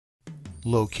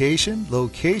Location,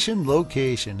 location,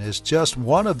 location is just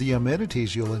one of the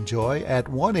amenities you'll enjoy at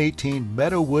 118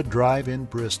 Meadowood Drive in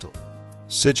Bristol.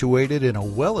 Situated in a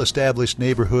well-established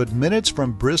neighborhood minutes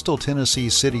from Bristol, Tennessee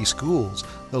City Schools,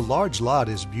 the large lot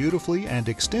is beautifully and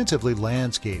extensively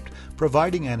landscaped,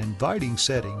 providing an inviting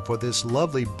setting for this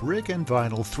lovely brick and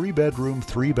vinyl 3-bedroom,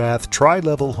 3-bath,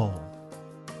 tri-level home.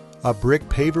 A brick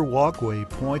paver walkway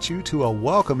points you to a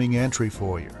welcoming entry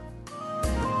foyer.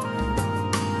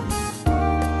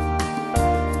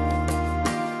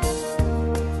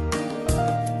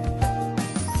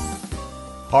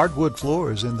 Hardwood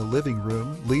floors in the living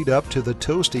room lead up to the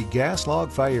toasty gas log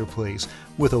fireplace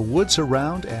with a wood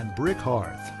surround and brick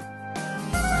hearth.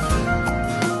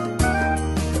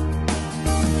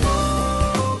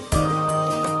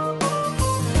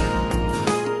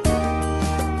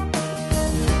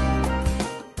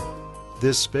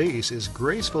 This space is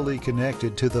gracefully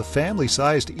connected to the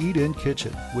family-sized eat-in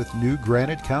kitchen with new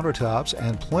granite countertops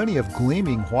and plenty of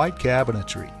gleaming white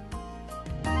cabinetry.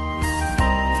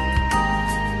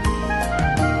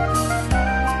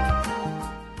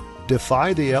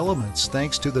 Defy the elements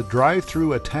thanks to the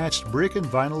drive-through attached brick and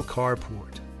vinyl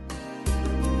carport.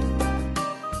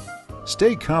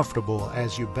 Stay comfortable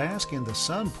as you bask in the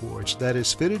sun porch that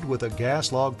is fitted with a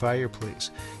gas log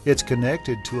fireplace. It's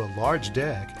connected to a large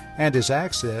deck and is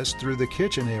accessed through the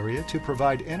kitchen area to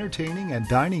provide entertaining and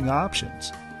dining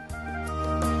options.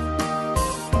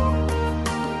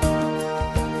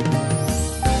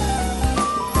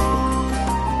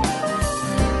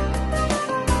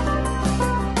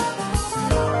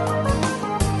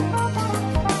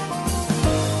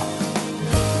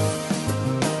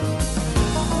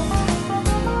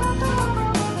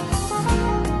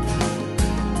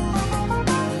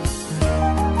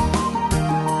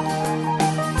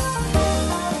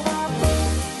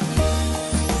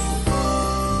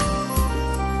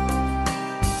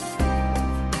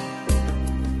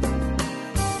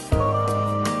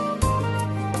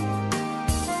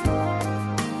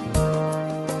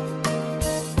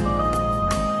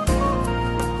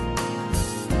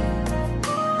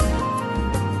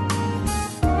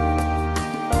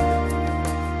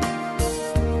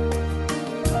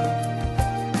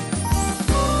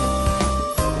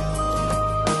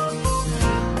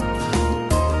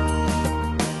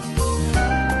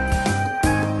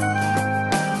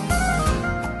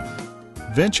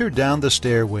 Venture down the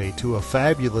stairway to a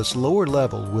fabulous lower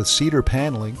level with cedar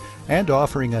paneling and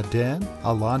offering a den,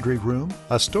 a laundry room,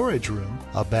 a storage room,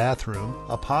 a bathroom,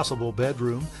 a possible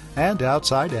bedroom, and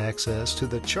outside access to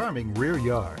the charming rear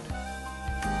yard.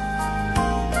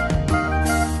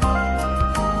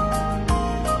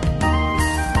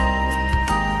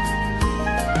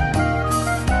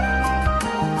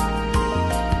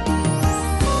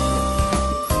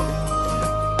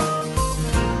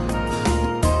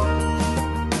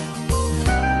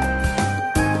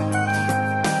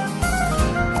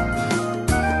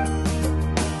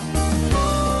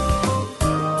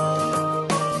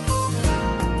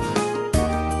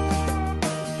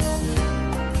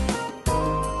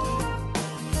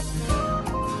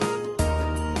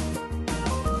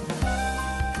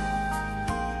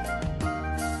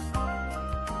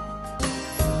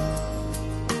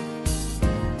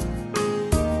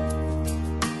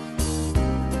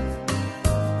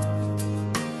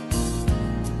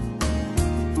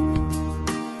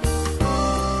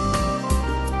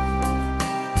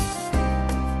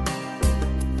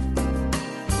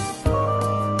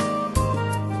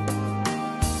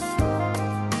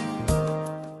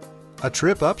 A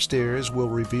trip upstairs will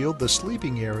reveal the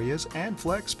sleeping areas and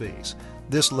flex space.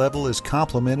 This level is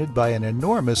complemented by an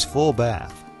enormous full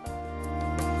bath.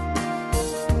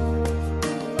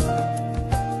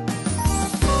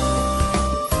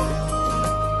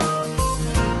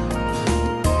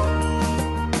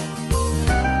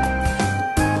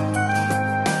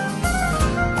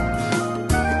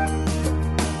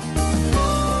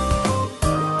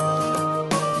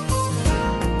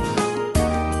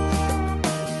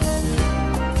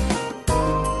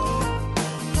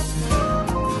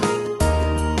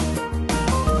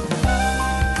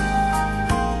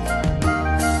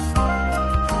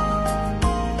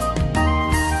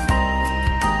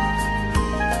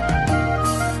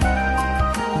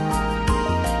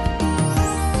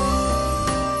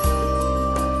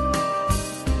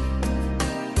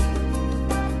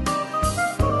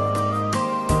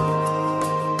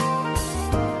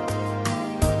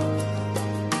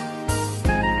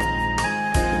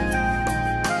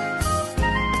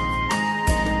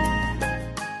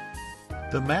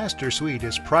 The master suite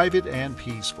is private and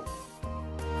peaceful.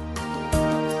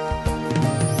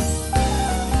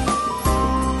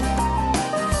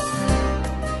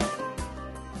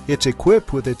 It's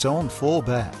equipped with its own full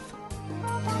bath.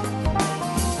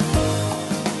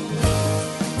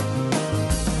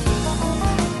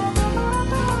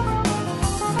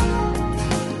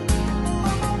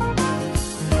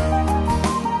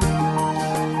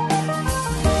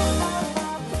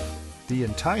 The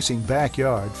enticing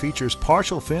backyard features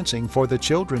partial fencing for the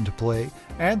children to play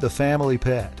and the family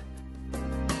pet.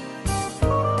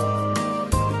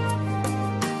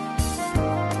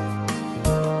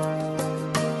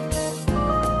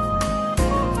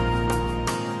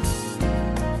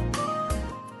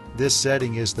 This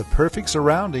setting is the perfect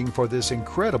surrounding for this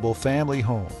incredible family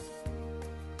home.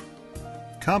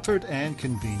 Comfort and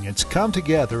convenience come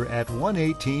together at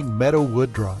 118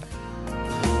 Meadowood Drive.